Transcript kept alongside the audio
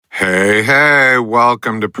Hey,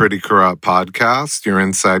 welcome to Pretty Corrupt Podcast, your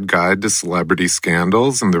inside guide to celebrity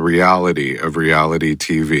scandals and the reality of reality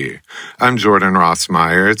TV. I'm Jordan Ross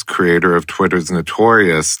Myers, creator of Twitter's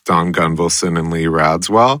notorious Don Gunvalson and Lee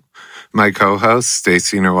Radswell. My co-hosts,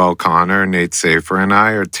 Stacey Noel Connor, Nate Safer, and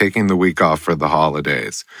I are taking the week off for the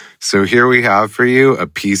holidays. So here we have for you a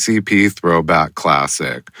PCP throwback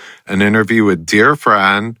classic, an interview with dear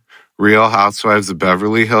friend, Real Housewives of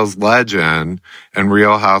Beverly Hills legend, and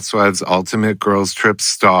Real Housewives Ultimate Girls Trip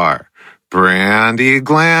star, Brandi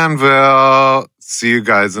Glanville. See you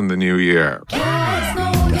guys in the new year.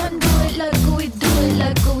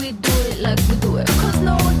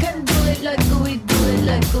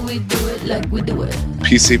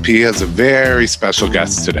 PCP has a very special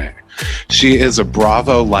guest today. She is a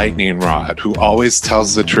Bravo lightning rod who always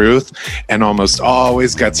tells the truth and almost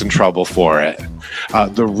always gets in trouble for it.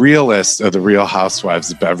 The realest of the Real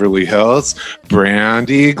Housewives of Beverly Hills,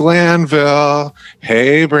 Brandi Glanville.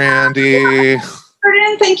 Hey, Brandi.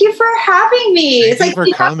 Jordan, thank you for having me. Thank you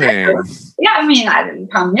for coming. Yeah, I mean, I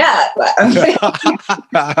didn't come yet,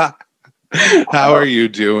 but How are you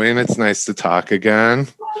doing? It's nice to talk again.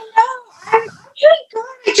 I'm really good.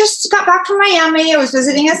 I just got back from Miami. I was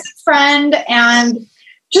visiting a friend and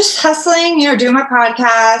just hustling, doing my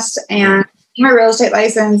podcast and my real estate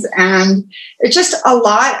license. And it's just a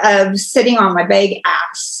lot of sitting on my big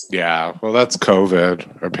ass. Yeah, well, that's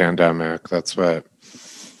COVID or pandemic. That's what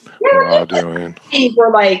we're all doing.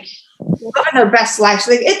 We're like living their best lives.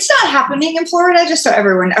 Like, it's not happening in Florida, just so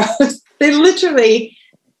everyone knows. They literally,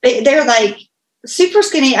 they're like super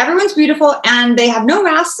skinny. Everyone's beautiful and they have no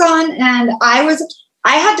masks on. And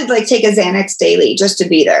I had to like take a Xanax daily just to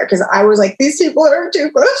be there because I was like, these people are too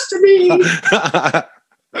close to me.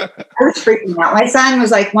 I was freaking out. My son was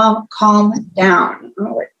like, Mom, calm down.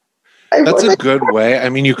 I'm like, that's a good way. I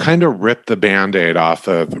mean, you kind of ripped the Band-Aid off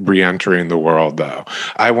of re-entering the world, though.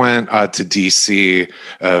 I went to D.C.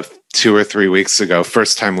 2 or 3 weeks ago,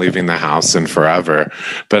 first time leaving the house in forever.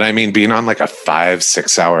 But I mean, being on like a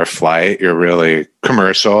 5-6 hour flight, you're really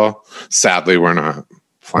commercial. Sadly, we're not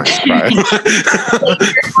flying private.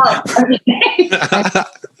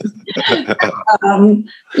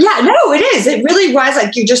 Yeah, no, it is. It really was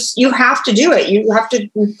like you have to do it. You have to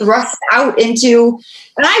thrust out into.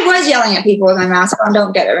 And I was yelling at people with my mask on.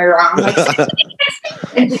 Don't get me wrong.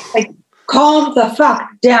 Like calm the fuck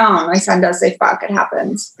down. My son does say fuck. It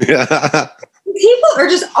happens. Yeah. People are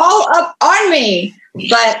just all up on me.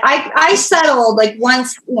 But I settled like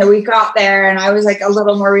once we got there and I was like a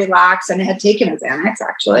little more relaxed and I had taken a Xanax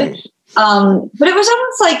actually. But it was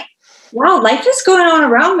almost like, wow, life is going on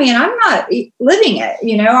around me and I'm not living it.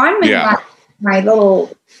 I'm in my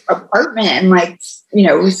little apartment and like,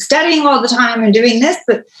 studying all the time and doing this,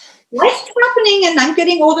 but life's happening and I'm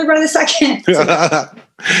getting older by the second.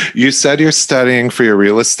 You said you're studying for your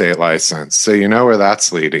real estate license. So you know where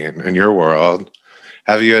that's leading in your world.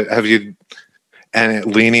 Have you and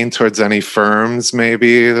leaning towards any firms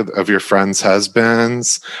maybe of your friends'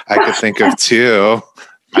 husbands? I could think of two.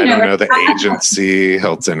 I don't know, the agency,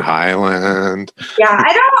 Hilton Highland. Yeah,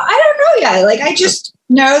 I don't know yet. Like, I just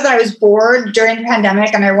know that I was bored during the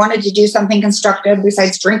pandemic and I wanted to do something constructive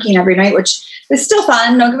besides drinking every night, which is still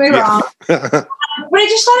fun. Don't get me wrong. But I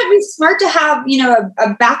just thought it'd be smart to have,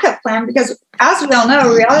 a backup plan because as we all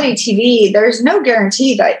know, reality TV, there's no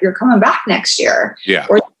guarantee that you're coming back next year. Yeah.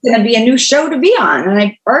 Or it's going to be a new show to be on. And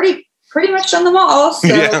I've already pretty much done them all. So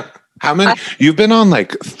yeah. How many? You've been on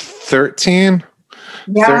like 13?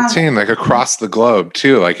 Yeah. 13, like across the globe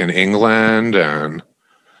too, like in England and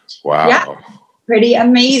wow. Yeah, pretty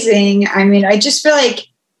amazing. I mean, I just feel like,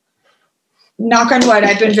 knock on wood,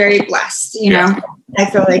 I've been very blessed, know? I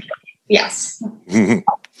feel like, yes.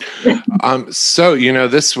 So,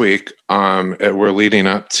 this week, we're leading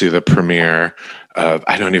up to the premiere of,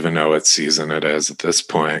 I don't even know what season it is at this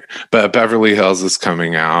point, but Beverly Hills is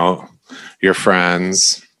coming out. Your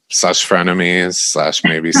friends / frenemies /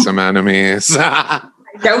 maybe some enemies. I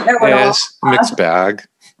don't know what all. Mixed bag.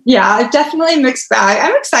 Yeah, definitely mixed bag.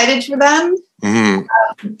 I'm excited for them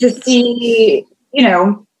to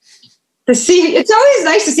see, it's always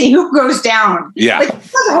nice to see who goes down. Yeah. Like,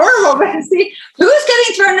 it's horrible, but to see who's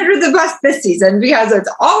getting thrown under the bus this season because it's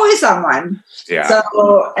always someone. Yeah.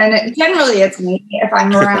 So, and generally it's me if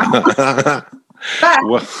I'm around. But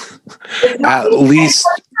well, at least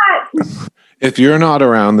if you're not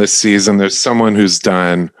around this season, there's someone who's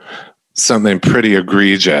done something pretty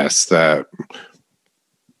egregious that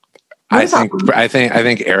I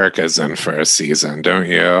think Erica's in for a season, don't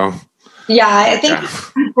you? Yeah, I think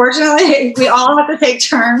unfortunately we all have to take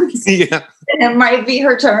turns. Yeah. And it might be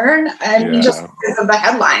her turn. And just because of the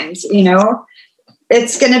headlines,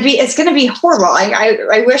 it's gonna be horrible.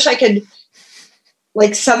 I wish I could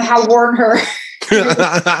like somehow warn her.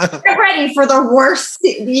 Get ready for the worst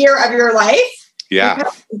year of your life. Yeah.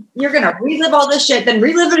 You're going to relive all this shit, then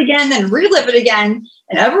relive it again, then relive it again.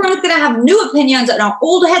 And everyone's going to have new opinions and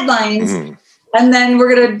old headlines. Mm-hmm. And then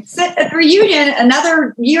we're going to sit at the reunion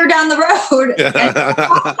another year down the road. And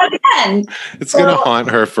again. It's going to haunt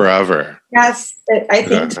her forever. Yes, I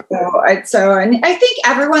think so. And I think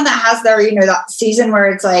everyone that has their, that season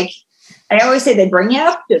where it's like, I always say they bring you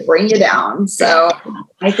up to bring you down. So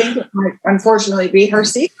I think it might unfortunately be her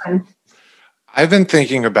season. I've been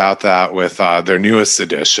thinking about that with their newest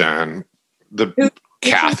edition,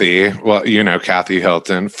 Kathy. Well, Kathy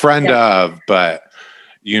Hilton, friend of, but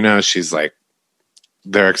she's like,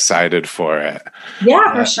 they're excited for it.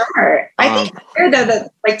 Yeah, for sure. I think it's weird though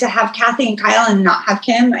that like to have Kathy and Kyle and not have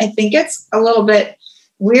Kim. I think it's a little bit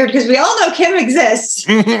weird because we all know Kim exists.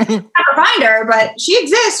 Never find her, but she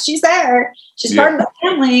exists. She's there. She's part of the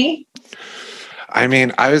family. I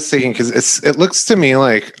mean, I was thinking because it looks to me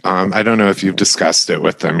like I don't know if you've discussed it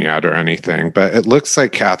with them yet or anything, but it looks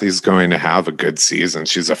like Kathy's going to have a good season.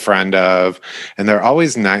 She's a friend of, and they're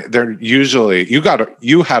always nice. They're usually you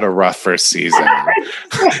had a rough first season.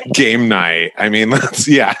 Game night. I mean, but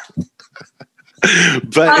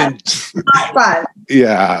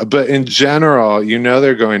but in general,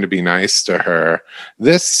 they're going to be nice to her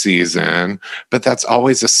this season, but that's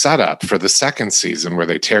always a setup for the second season where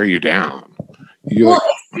they tear you down.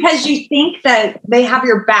 It's because you think that they have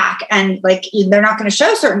your back and like they're not going to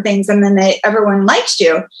show certain things, and then everyone likes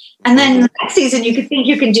you, and then the next season you could think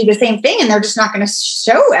you can do the same thing, and they're just not going to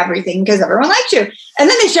show everything because everyone likes you, and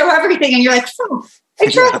then they show everything, and you're like, I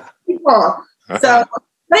trust people. So,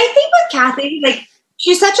 but I think with Kathy, like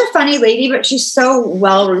she's such a funny lady, but she's so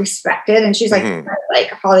well respected, and she's like like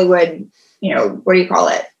Hollywood. What do you call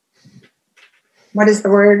it? What is the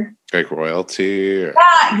word? Like royalty?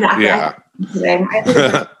 Yeah, exactly. Yeah. I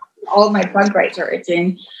think all of my bug rights are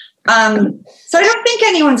itching. So I don't think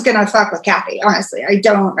anyone's gonna fuck with Kathy. Honestly, I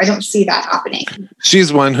don't see that happening.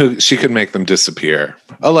 She's one who she could make them disappear.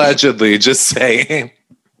 Allegedly, just saying.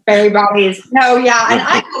 Everybody's and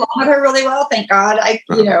I get along with her really well. Thank God. I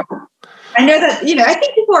know that I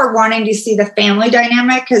think people are wanting to see the family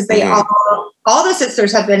dynamic because they all the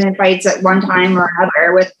sisters have been in fights at one time or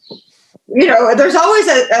another with. There's always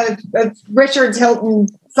a Richards Hilton,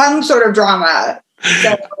 some sort of drama.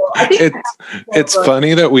 So I think it's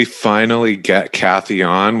funny that we finally get Kathy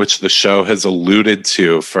on, which the show has alluded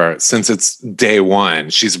to since it's day one.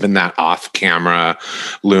 She's been that off camera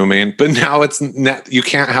looming, but now you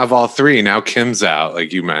can't have all three. Now Kim's out,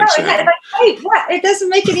 like you mentioned. It doesn't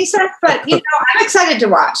make any sense, but I'm excited to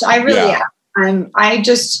watch. I really am. I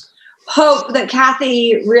just hope that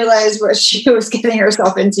Kathy realized what she was getting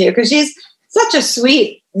herself into because she's such a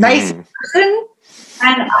sweet, nice person.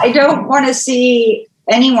 And I don't want to see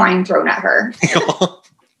any wine thrown at her.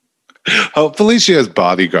 Hopefully she has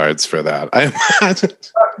bodyguards for that. I imagine.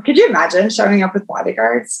 Could you imagine showing up with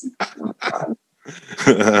bodyguards? Oh,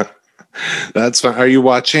 that's fun. Are you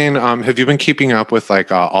watching? Have you been keeping up with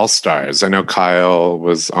like All Stars? I know Kyle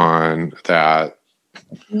was on that.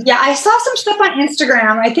 Yeah, I saw some stuff on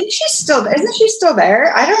Instagram. I think isn't she still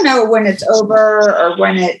there? I don't know when it's over or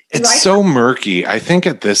when it's so murky. I think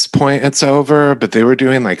at this point it's over, but they were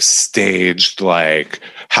doing like staged, like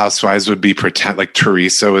housewives would be like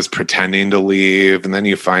Teresa was pretending to leave. And then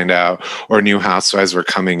you find out, or new housewives were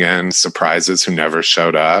coming in, surprises who never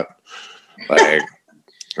showed up. Like,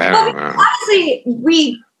 I don't know. Honestly,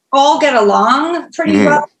 we all get along pretty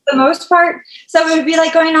well. The most part. So it would be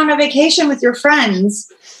like going on a vacation with your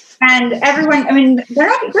friends and everyone. I mean, there's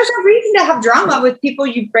no reason to have drama with people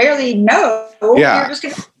you barely know. Yeah. You're just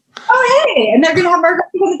going to, hey, and they're going to have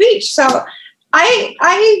margaritas on the beach. So I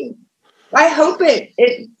hope it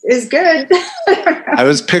is good. I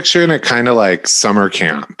was picturing it kind of like summer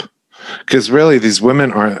camp. Because really, these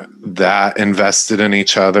women aren't that invested in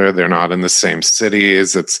each other. They're not in the same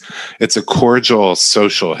cities. It's a cordial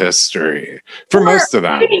social history for most of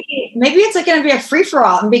them. Maybe it's like going to be a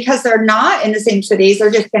free-for-all. And because they're not in the same cities, they're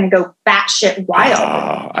just going to go batshit wild.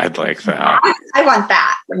 Oh, I'd like that. I want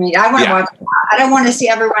that. I mean, I want to watch that. I don't want to see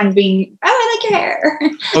everyone being, I like your hair.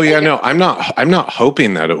 Oh, yeah, no, I'm not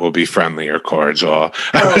hoping that it will be friendly or cordial.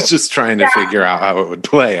 I was just trying to figure out how it would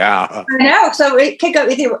play out. I know. So it could go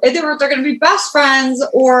either they're going to be best friends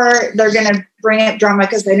or they're going to bring up drama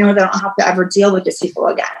because they know they don't have to ever deal with these people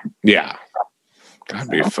again. Yeah. That'd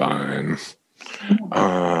be fun.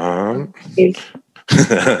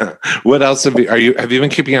 What else have you been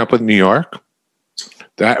keeping up with New York?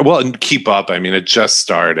 And keep up. I mean, it just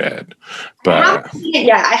started, but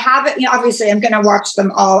I haven't. You know, obviously, I'm going to watch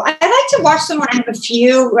them all. I like to watch them when I have a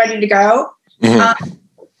few ready to go.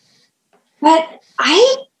 But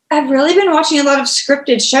I have really been watching a lot of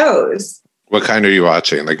scripted shows. What kind are you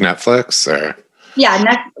watching? Like Netflix or? Yeah,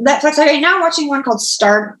 Netflix. I'm now watching one called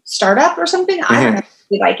Startup or something. I don't know if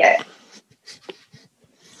you like it.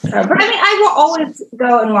 But I mean, I will always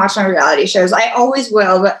go and watch my reality shows. I always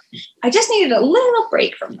will, but I just needed a little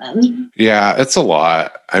break from them. Yeah, it's a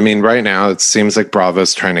lot. I mean, right now it seems like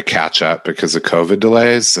Bravo's trying to catch up because of COVID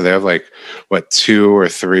delays. So they have like, 2 or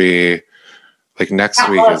 3, like next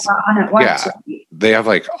week is, they have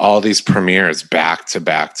like all these premieres back to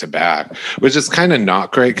back to back, which is kind of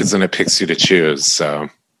not great because then it picks you to choose. So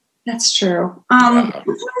that's true.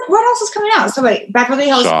 What else is coming out? So wait, Beverly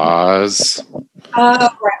Hills. Shaw's. Oh,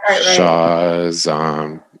 right. Shaw's.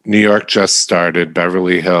 New York just started.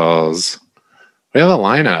 Beverly Hills. We have a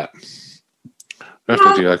lineup. We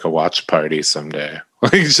have to do like a watch party someday.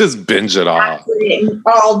 Like just binge it all.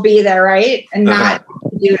 I'll be there, right? And not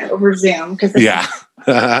do it over Zoom because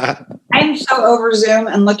I'm so over Zoom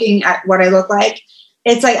and looking at what I look like.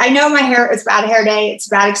 It's like I know my hair. It's bad hair day. It's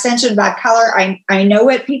bad extension, bad color. I know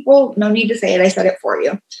it. People, no need to say it. I said it for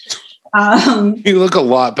you. You look a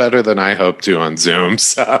lot better than I hope to on Zoom.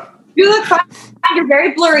 So you look fine. You're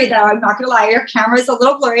very blurry, though. I'm not going to lie. Your camera's a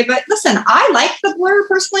little blurry, but listen, I like the blur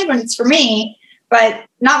personally when it's for me, but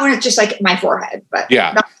not when it's just like my forehead. But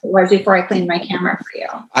yeah, that's what it was before I cleaned my camera for you.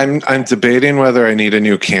 I'm debating whether I need a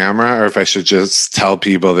new camera or if I should just tell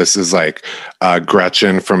people this is like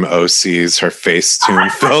Gretchen from OC's her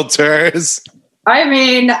Facetune filters. I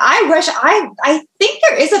mean, I think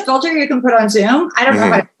there is a filter you can put on Zoom. I don't know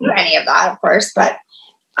how to do any of that, of course, but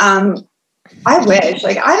I wish.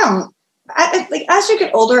 Like, like as you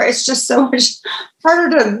get older, it's just so much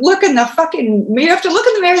harder to look in the fucking. You have to look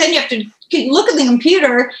in the mirror, then you have to look at the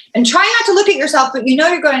computer and try not to look at yourself, but you know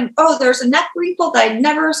you're going, oh, there's a neck wrinkle that I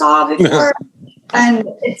never saw before, and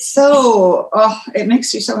it's so. Oh, it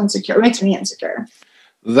makes you so insecure. It makes me insecure.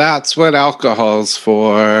 That's what alcohol's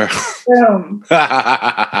for. Boom.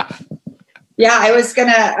 Yeah, I was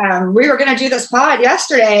gonna. We were gonna do this pod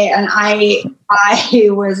yesterday, and I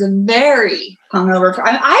was very hungover.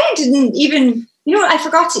 I didn't even. You know what? I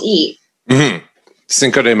forgot to eat.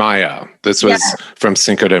 Cinco de Mayo. This was from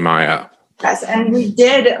Cinco de Mayo. Yes, and we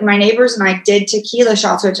did. My neighbors and I did tequila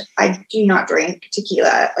shots, which I do not drink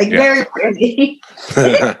tequila. Like very rarely.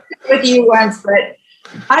 With you once, but.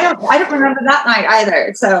 I don't remember that night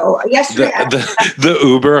either. So yesterday, the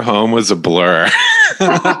Uber home was a blur.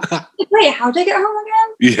 Wait, how did I get home again?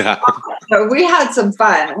 Yeah, so we had some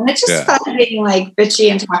fun, and it's just fun being like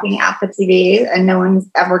bitchy and talking at the TV, and no one's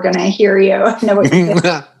ever gonna hear you. Know what you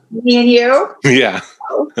think. Me and you. Yeah,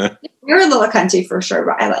 so, you're a little cunty for sure,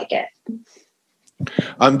 but I like it.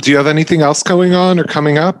 Do you have anything else going on or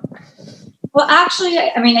coming up? Well, actually,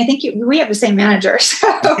 I mean, I think we have the same manager. So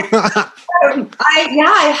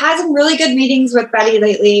I had some really good meetings with Betty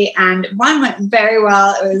lately, and one went very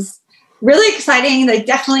well. It was really exciting. They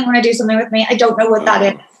definitely want to do something with me. I don't know what that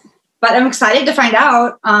is, but I'm excited to find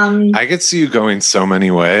out. I could see you going so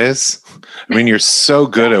many ways. I mean, you're so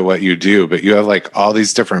good at what you do, but you have like all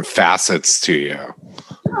these different facets to you,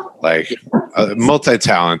 like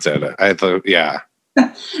multi-talented. I don't know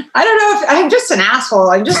if I'm just an asshole.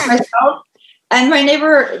 I'm just myself. And my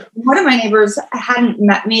neighbor, one of my neighbors hadn't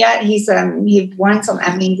met me yet. He won some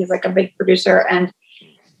Emmys. He's like a big producer. And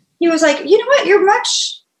he was like, you know what? You're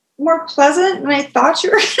much more pleasant than I thought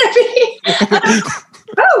you were going to be.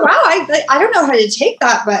 Oh, wow. I don't know how to take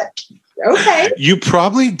that, but okay. You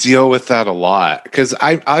probably deal with that a lot because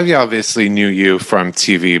I obviously knew you from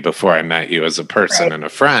TV before I met you as a person and a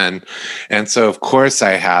friend. And so, of course,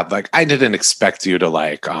 I didn't expect you to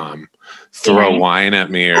like throw wine at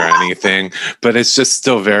me or anything, but it's just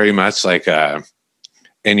still very much like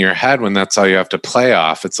in your head when that's all you have to play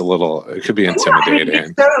off. It could be intimidating. I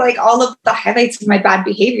mean, so like all of the highlights of my bad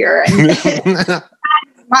behavior and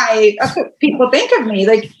people think of me.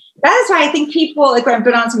 Like that is why I think people like when I've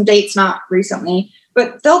been on some dates, not recently,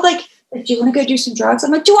 but they'll like, do you want to go do some drugs?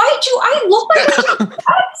 I'm like, do I look like drugs?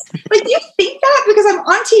 Like, do you think that because I'm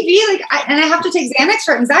on TV, like, and I have to take Xanax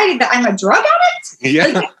for anxiety that I'm a drug addict? Yeah.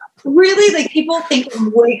 Like, really, like people think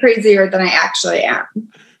I'm way crazier than I actually am.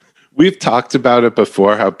 We've talked about it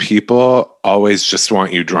before, how people always just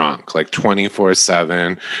want you drunk, like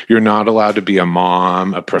 24/7. You're not allowed to be a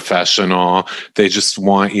mom, a professional. They just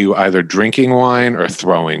want you either drinking wine or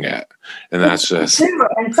throwing it. And that's just...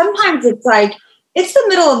 And sometimes it's like, it's the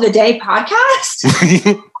middle of the day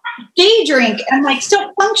podcast. day drink and like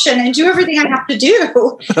still function and do everything I have to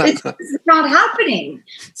do. It's not happening.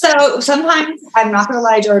 So sometimes, I'm not going to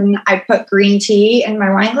lie, Jordan, I put green tea in my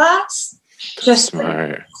wine glass just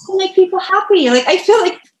to make people happy. Like, I feel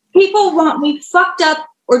like people want me fucked up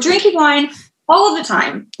or drinking wine all of the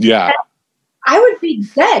time. Yeah. And I would be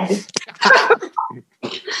dead.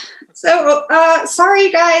 So,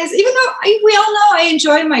 sorry guys, even though we all know I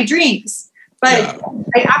enjoy my drinks, but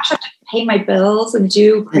I actually have to pay my bills and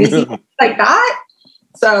do crazy things like that.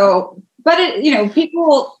 So, but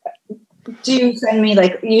people do send me,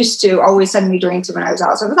 like, used to always send me drinks when I was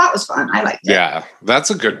out. So that was fun. I liked it. Yeah, that's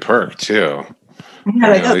a good perk too.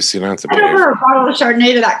 At least you don't have to pay. I over a bottle of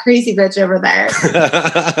Chardonnay to that crazy bitch over there.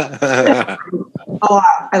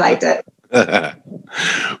 I liked it.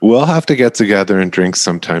 We'll have to get together and drink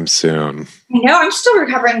sometime soon. I know. I'm still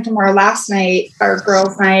recovering from our last night, our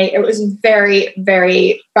girls' night. It was very,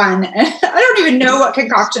 very fun. I don't even know what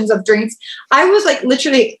concoctions of drinks. I was like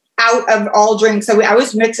literally out of all drinks. So I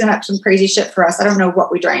was mixing up some crazy shit for us. I don't know what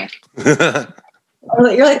we drank.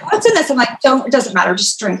 You're like, what's in this? I'm like, it doesn't matter.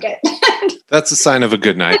 Just drink it. That's a sign of a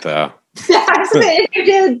good night, though. Yeah, you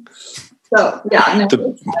did. So yeah,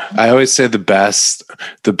 no, I always say the best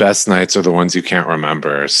nights are the ones you can't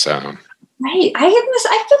remember. So right, I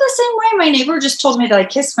feel the same way. My neighbor just told me that I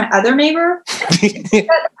kissed my other neighbor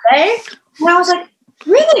that day, and I was like,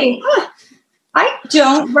 really? Huh. I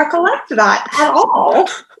don't recollect that at all.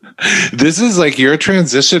 This is like you're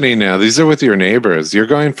transitioning now. These are with your neighbors. You're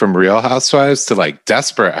going from Real Housewives to like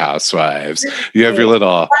Desperate Housewives. You have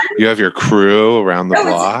your crew around the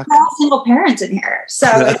block. It's all single parents in here. So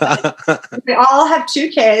we all have 2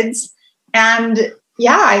 kids. And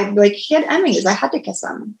yeah, I like hit Emmys. I had to kiss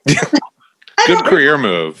them. Good career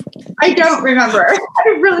move. I don't remember.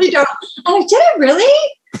 I really don't. I'm like, did I really?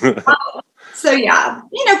 So yeah,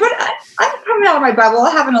 but I'm coming out of my bubble,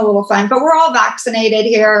 having a little fun, but we're all vaccinated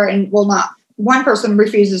here and one person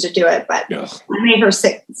refuses to do it, but I made her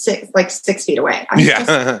sit 6 feet away.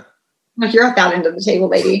 If you're at that end of the table,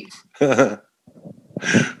 lady.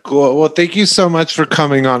 Cool. Well, thank you so much for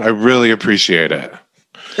coming on. I really appreciate it.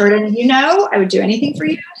 Jordan, I would do anything for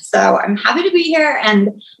you. So I'm happy to be here,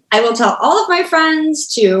 and I will tell all of my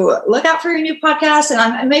friends to look out for your new podcast,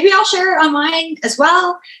 and maybe I'll share it on mine as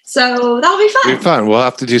well. So that'll be fun. It'll be fun. We'll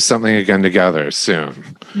have to do something again together soon.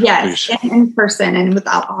 Yes, in person and with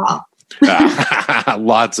alcohol.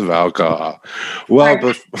 Lots of alcohol.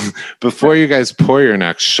 Well, before you guys pour your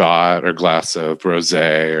next shot or glass of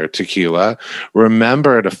rosé or tequila,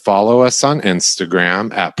 remember to follow us on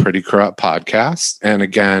Instagram at Pretty Corrupt Podcast. And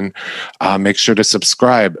again, make sure to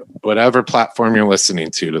subscribe, whatever platform you're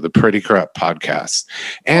listening to the Pretty Corrupt Podcast.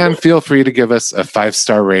 And feel free to give us a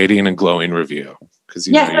 5-star rating and glowing review.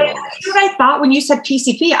 Yes, that's what I thought when you said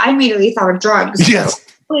PCP. I immediately thought of drugs. Yes.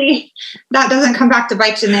 So that doesn't come back to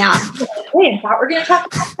bite you in the ass. Wait, I thought we were going to talk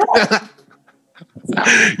about that.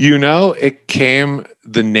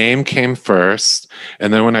 The name came first.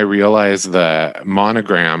 And then when I realized the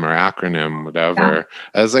monogram or acronym, whatever,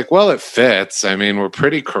 I was like, well, it fits. I mean, we're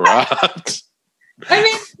pretty corrupt. Might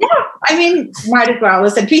as well.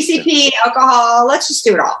 Listen, PCP, alcohol, let's just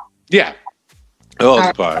do it all. Yeah.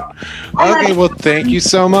 Okay, well, thank you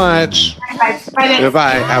so much. Bye.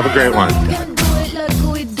 Goodbye. Have a great one.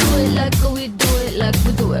 Like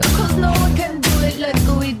we do it. 'Cause no one can do it like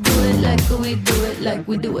we do it, like we do it, like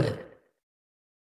we do it.